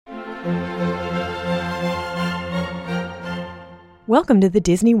Welcome to the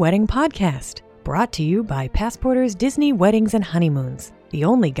Disney Wedding Podcast, brought to you by Passporter's Disney Weddings and Honeymoons, the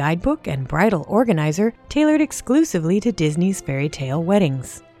only guidebook and bridal organizer tailored exclusively to Disney's fairy tale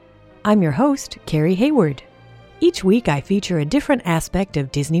weddings. I'm your host, Carrie Hayward. Each week I feature a different aspect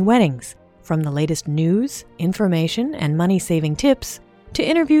of Disney weddings, from the latest news, information, and money-saving tips, to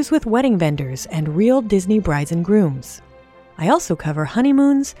interviews with wedding vendors and real Disney brides and grooms. I also cover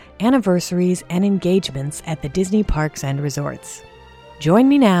honeymoons, anniversaries, and engagements at the Disney parks and resorts. Join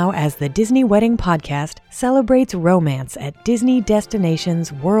me now as the Disney Wedding Podcast celebrates romance at Disney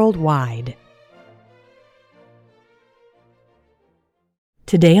destinations worldwide.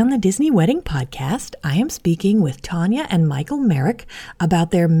 Today on the Disney Wedding Podcast, I am speaking with Tanya and Michael Merrick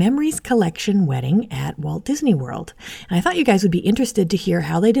about their Memories Collection wedding at Walt Disney World. And I thought you guys would be interested to hear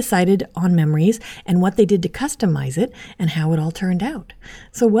how they decided on Memories and what they did to customize it and how it all turned out.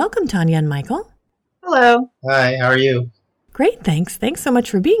 So welcome, Tanya and Michael. Hello. Hi, how are you? Great, thanks. Thanks so much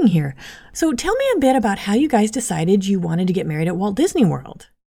for being here. So tell me a bit about how you guys decided you wanted to get married at Walt Disney World.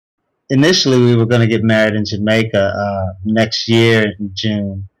 Initially, we were going to get married in Jamaica next year in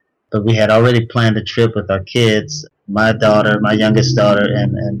June, but we had already planned a trip with our kids, my daughter, my youngest daughter,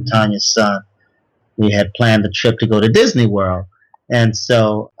 and Tanya's son. We had planned a trip to go to Disney World. And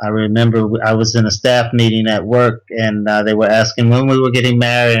so I remember I was in a staff meeting at work, and they were asking when we were getting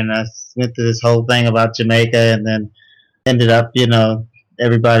married, and I went through this whole thing about Jamaica, and then ended up,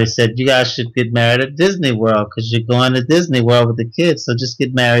 everybody said, you guys should get married at Disney World because you're going to Disney World with the kids, so just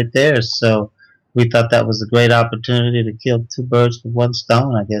get married there. So we thought that was a great opportunity to kill two birds with one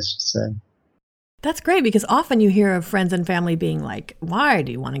stone, I guess you'd say. That's great, because often you hear of friends and family being like, why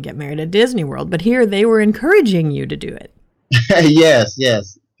do you want to get married at Disney World? But here they were encouraging you to do it. Yes,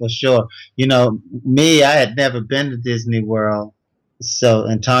 for sure. Me, I had never been to Disney World.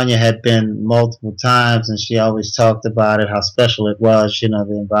 And Tanya had been multiple times, and she always talked about it, how special it was, the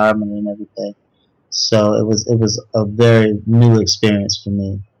environment and everything. So it was a very new experience for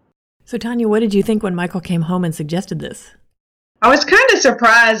me. So Tanya, what did you think when Michael came home and suggested this? I was kind of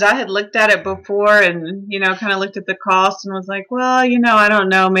surprised. I had looked at it before and, kind of looked at the cost and was like, well, I don't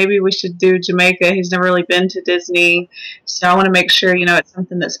know. Maybe we should do Jamaica. He's never really been to Disney. So I want to make sure, it's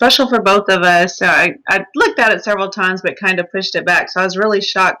something that's special for both of us. So I looked at it several times, but kind of pushed it back. So I was really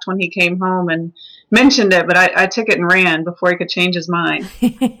shocked when he came home and mentioned it, but I took it and ran before he could change his mind.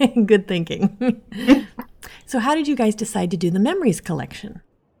 Good thinking. So how did you guys decide to do the Memories Collection?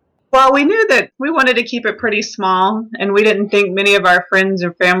 Well, we knew that we wanted to keep it pretty small, and we didn't think many of our friends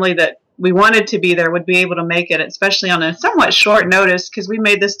or family that we wanted to be there would be able to make it, especially on a somewhat short notice, because we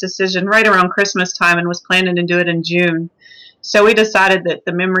made this decision right around Christmas time and was planning to do it in June. So we decided that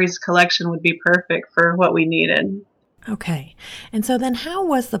the Memories Collection would be perfect for what we needed. Okay. And so then how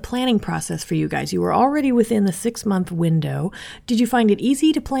was the planning process for you guys? You were already within the 6-month window. Did you find it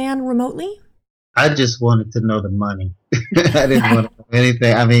easy to plan remotely? I just wanted to know the money. I didn't want to know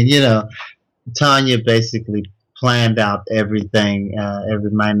anything. I mean, Tanya basically planned out everything,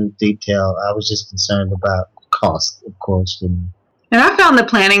 every minute detail. I was just concerned about cost, of course. And I found the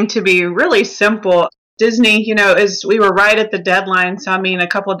planning to be really simple. Disney, as we were right at the deadline. So, a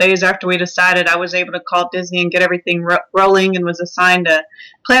couple of days after we decided, I was able to call Disney and get everything rolling and was assigned a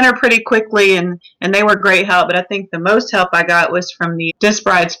planner pretty quickly. And they were great help. But I think the most help I got was from the Disc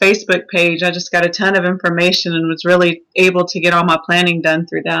Brides Facebook page. I just got a ton of information and was really able to get all my planning done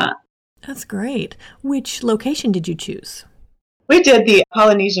through that. That's great. Which location did you choose? We did the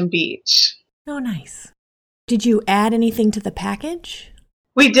Polynesian Beach. Oh, nice. Did you add anything to the package?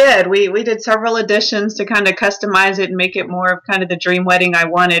 We did. We did several additions to kind of customize it and make it more of kind of the dream wedding I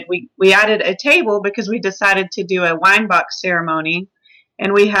wanted. We added a table because we decided to do a wine box ceremony,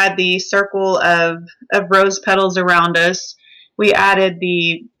 and we had the circle of rose petals around us. We added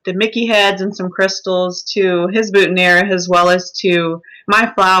the Mickey heads and some crystals to his boutonniere as well as to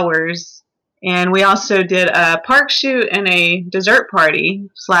my flowers. And we also did a park shoot and a dessert party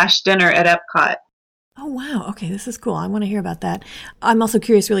 / dinner at Epcot. Oh, wow. Okay, this is cool. I want to hear about that. I'm also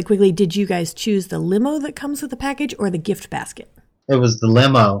curious really quickly, did you guys choose the limo that comes with the package or the gift basket? It was the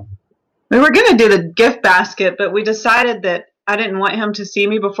limo. We were going to do the gift basket, but we decided that I didn't want him to see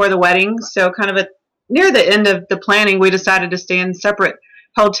me before the wedding. So kind of near the end of the planning, we decided to stay in separate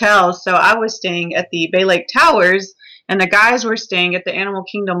hotels. So I was staying at the Bay Lake Towers, and the guys were staying at the Animal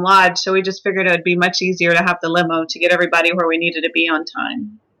Kingdom Lodge. So we just figured it would be much easier to have the limo to get everybody where we needed to be on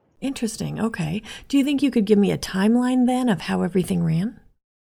time. Interesting. Okay. Do you think you could give me a timeline then of how everything ran?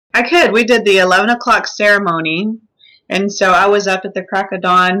 I could. We did the 11 o'clock ceremony. And so I was up at the crack of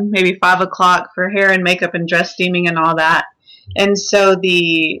dawn, maybe 5 o'clock for hair and makeup and dress steaming and all that. And so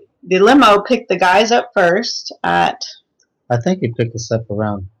the the limo picked the guys up first at, I think he picked us up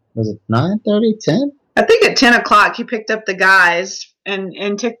around, was it 9:30, 10? I think at 10 o'clock, he picked up the guys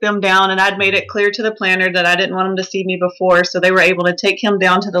and took them down. And I'd made it clear to the planner that I didn't want them to see me before. So they were able to take him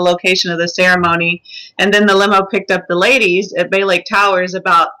down to the location of the ceremony. And then the limo picked up the ladies at Bay Lake Towers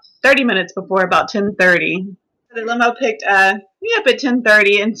about 30 minutes before, about 10:30. The limo picked me up at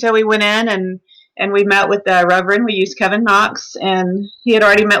 10:30. And so we went in and we met with the Reverend. We used Kevin Knox, and he had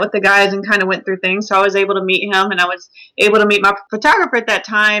already met with the guys and kind of went through things. So I was able to meet him, and I was able to meet my photographer at that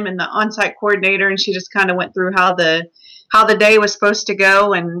time and the on-site coordinator, and she just kind of went through how the day was supposed to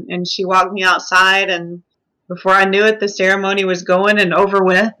go, and she walked me outside, and before I knew it, the ceremony was going and over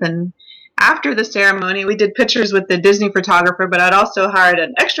with. And after the ceremony, we did pictures with the Disney photographer, but I'd also hired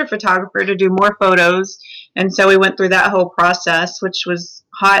an extra photographer to do more photos. And so we went through that whole process, which was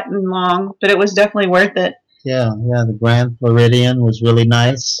hot and long, but it was definitely worth it. Yeah, the Grand Floridian was really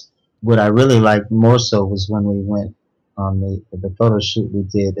nice. What I really liked more so was when we went on the photo shoot we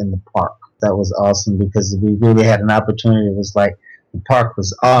did in the park. That was awesome because we really had an opportunity. It was like the park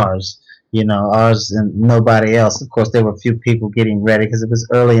was ours, ours and nobody else. Of course, there were a few people getting ready because it was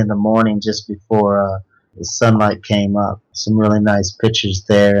early in the morning just before the sunlight came up. Some really nice pictures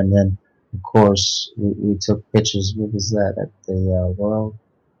there. And then, of course, we took pictures. What was that? At the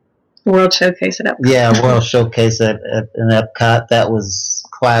World Showcase at Epcot. Yeah, World Showcase at Epcot. That was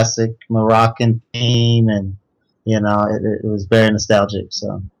classic Moroccan theme, and it was very nostalgic.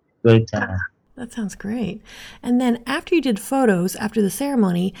 So great time. That sounds great. And then after you did photos after the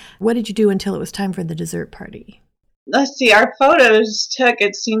ceremony, what did you do until it was time for the dessert party? Let's see, our photos took,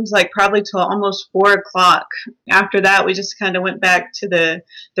 it seems like probably till almost 4 o'clock. After that, we just kind of went back to the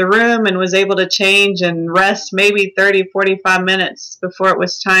room and was able to change and rest maybe 30, 45 minutes before it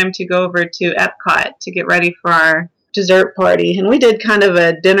was time to go over to Epcot to get ready for our dessert party. And we did kind of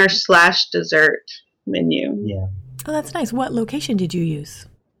a dinner/dessert menu. Yeah. Oh, that's nice. What location did you use?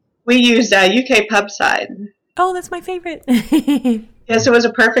 We used UK Pubside. Oh, that's my favorite. Yes, it was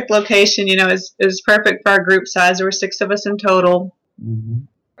a perfect location. It was perfect for our group size. There were 6 of us in total. Mm-hmm.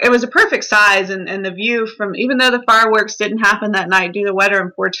 It was a perfect size, and the view from, even though the fireworks didn't happen that night due to the weather,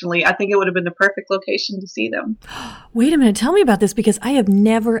 unfortunately, I think it would have been the perfect location to see them. Wait a minute. Tell me about this, because I have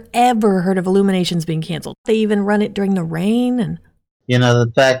never, ever heard of Illuminations being canceled. They even run it during the rain. And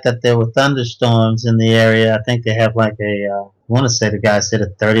the fact that there were thunderstorms in the area, I think they have like I want to say the guy said a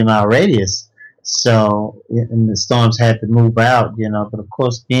 30-mile radius. So, and the storms had to move out, but of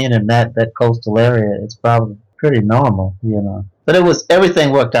course being in that coastal area, it's probably pretty normal, But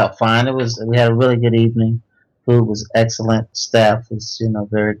everything worked out fine. We had a really good evening. Food was excellent. Staff was,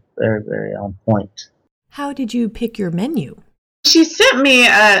 very, very, very on point. How did you pick your menu? She sent me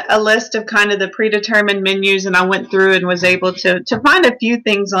a list of kind of the predetermined menus, and I went through and was able to find a few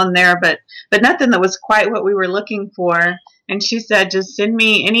things on there, but nothing that was quite what we were looking for. And she said, just send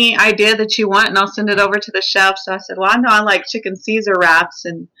me any idea that you want, and I'll send it over to the chef. So I said, well, I know I like chicken Caesar wraps,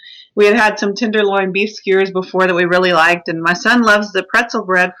 and we had some tenderloin beef skewers before that we really liked, and my son loves the pretzel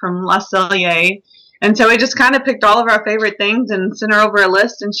bread from La Cellier. And so we just kind of picked all of our favorite things and sent her over a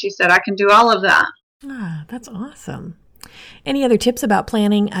list, and she said, I can do all of that. Ah, that's awesome. Any other tips about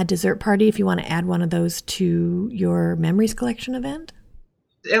planning a dessert party if you want to add one of those to your Memories Collection event?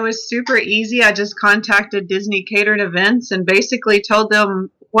 It was super easy. I just contacted Disney Catered Events and basically told them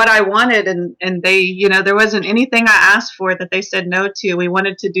what I wanted, and they, there wasn't anything I asked for that they said no to. We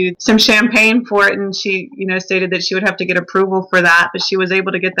wanted to do some champagne for it, and she, stated that she would have to get approval for that, but she was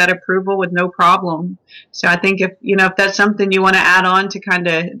able to get that approval with no problem. So I think if that's something you want to add on to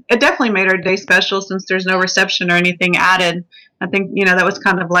it definitely made our day special since there's no reception or anything added. I think, that was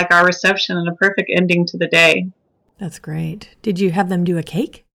kind of like our reception and a perfect ending to the day. That's great. Did you have them do a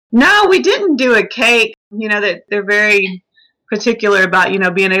cake? No, we didn't do a cake. That they're very particular about,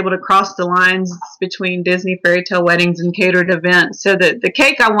 being able to cross the lines between Disney fairy tale weddings and catered events. So the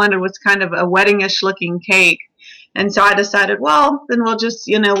cake I wanted was kind of a wedding-ish looking cake. And so I decided, well, then we'll just,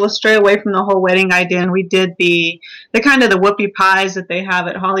 we'll stray away from the whole wedding idea. And we did the kind of the whoopie pies that they have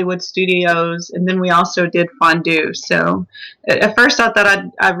at Hollywood Studios. And then we also did fondue. So at first I thought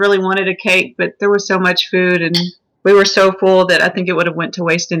I really wanted a cake, but there was so much food and we were so full that I think it would have went to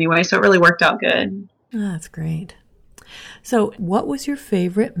waste anyway. So it really worked out good. Oh, that's great. So what was your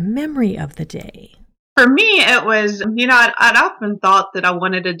favorite memory of the day? For me, it was, I'd often thought that I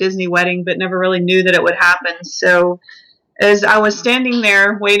wanted a Disney wedding, but never really knew that it would happen. So as I was standing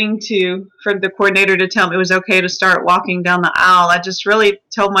there waiting for the coordinator to tell me it was okay to start walking down the aisle, I just really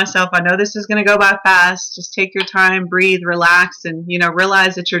told myself, I know this is going to go by fast. Just take your time, breathe, relax, and,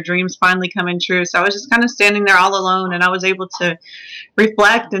 realize that your dream's finally coming true. So I was just kind of standing there all alone, and I was able to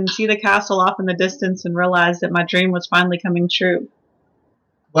reflect and see the castle off in the distance and realize that my dream was finally coming true.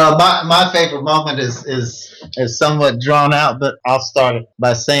 Well, my favorite moment is somewhat drawn out, but I'll start it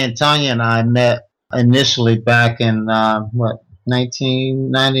by saying Tanya and I met initially back in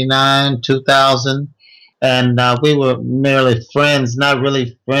 1999, 2000, and we were merely friends, not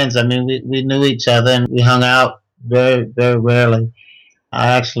really friends. I mean, we knew each other and we hung out very, very rarely. I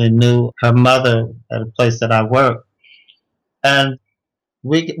actually knew her mother at a place that I worked, and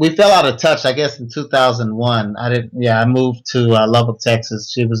we fell out of touch, I guess, in 2001. I moved to Lubbock,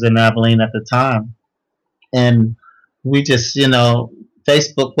 Texas. She was in Abilene at the time, and we just,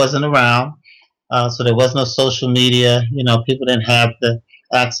 Facebook wasn't around. So there was no social media. People didn't have the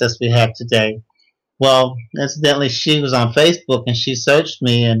access we have today. Well, incidentally, she was on Facebook and she searched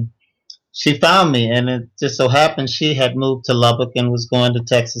me and she found me. And it just so happened she had moved to Lubbock and was going to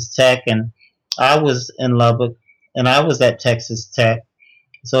Texas Tech. And I was in Lubbock and I was at Texas Tech.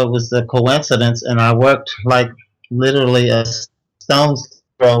 So it was a coincidence. And I worked like literally a stone's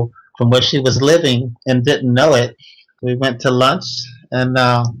throw from where she was living and didn't know it. We went to lunch and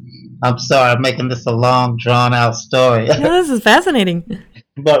I'm sorry, I'm making this a long, drawn-out story. No, this is fascinating.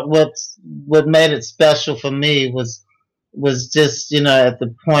 But what made it special for me was just, at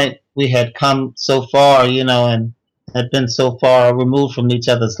the point we had come so far, and had been so far removed from each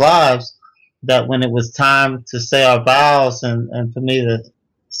other's lives, that when it was time to say our vows and for me to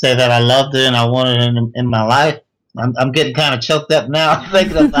say that I loved her and I wanted her in my life, I'm getting kind of choked up now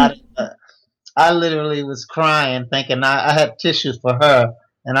thinking about it. But I literally was crying, thinking I had tissues for her.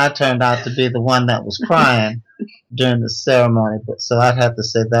 And I turned out to be the one that was crying during the ceremony. But so I'd have to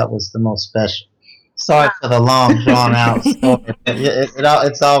say that was the most special. Sorry for the long, drawn-out story.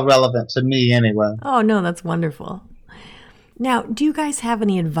 It's all relevant to me anyway. Oh, no, that's wonderful. Now, do you guys have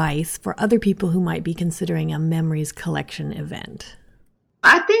any advice for other people who might be considering a memories collection event?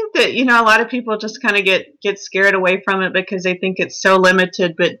 I think that, a lot of people just kind of get scared away from it because they think it's so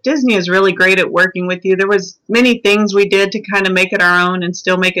limited, but Disney is really great at working with you. There was many things we did to kind of make it our own and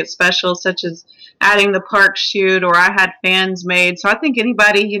still make it special, such as adding the park shoot, or I had fans made. So I think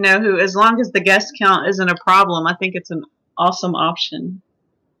anybody, who, as long as the guest count isn't a problem, I think it's an awesome option.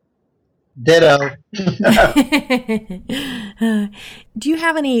 Ditto. Do you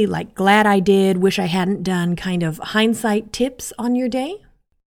have any, glad I did, wish I hadn't done kind of hindsight tips on your day?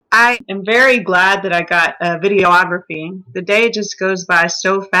 I am very glad that I got videography. The day just goes by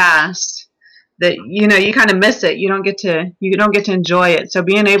so fast that you kind of miss it. You don't get to enjoy it. So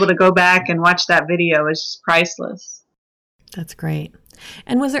being able to go back and watch that video is just priceless. That's great.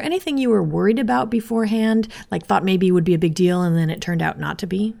 And was there anything you were worried about beforehand, thought maybe would be a big deal and then it turned out not to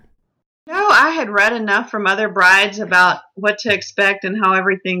be? No, I had read enough from other brides about what to expect and how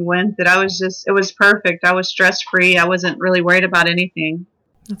everything went that it was perfect. I was stress-free. I wasn't really worried about anything.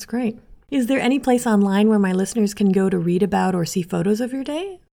 That's great. Is there any place online where my listeners can go to read about or see photos of your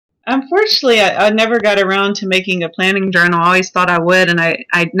day? Unfortunately, I never got around to making a planning journal. I always thought I would, and I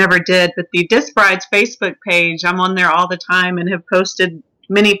never did. But the Disc Brides Facebook page, I'm on there all the time and have posted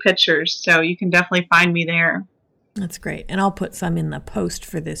many pictures, so you can definitely find me there. That's great. And I'll put some in the post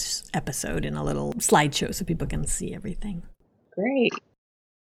for this episode in a little slideshow so people can see everything. Great.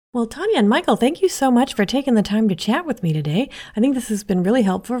 Well, Tanya and Michael, thank you so much for taking the time to chat with me today. I think this has been really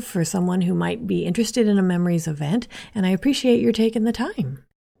helpful for someone who might be interested in a memories event, and I appreciate your taking the time.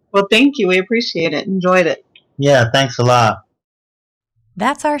 Well, thank you. We appreciate it. Enjoyed it. Yeah, thanks a lot.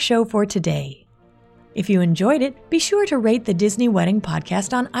 That's our show for today. If you enjoyed it, be sure to rate the Disney Wedding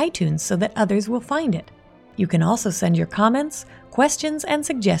Podcast on iTunes so that others will find it. You can also send your comments, questions, and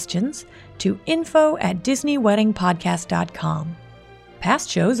suggestions to info@DisneyWeddingPodcast.com. Past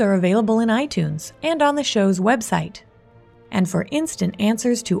shows are available in iTunes and on the show's website. And for instant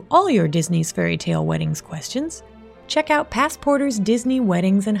answers to all your Disney's Fairy Tale Weddings questions, check out Passporter's Disney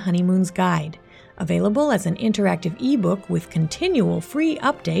Weddings and Honeymoons Guide, available as an interactive ebook with continual free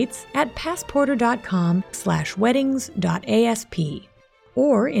updates at passporter.com/weddings.asp,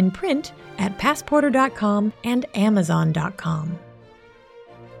 or in print at passporter.com and amazon.com.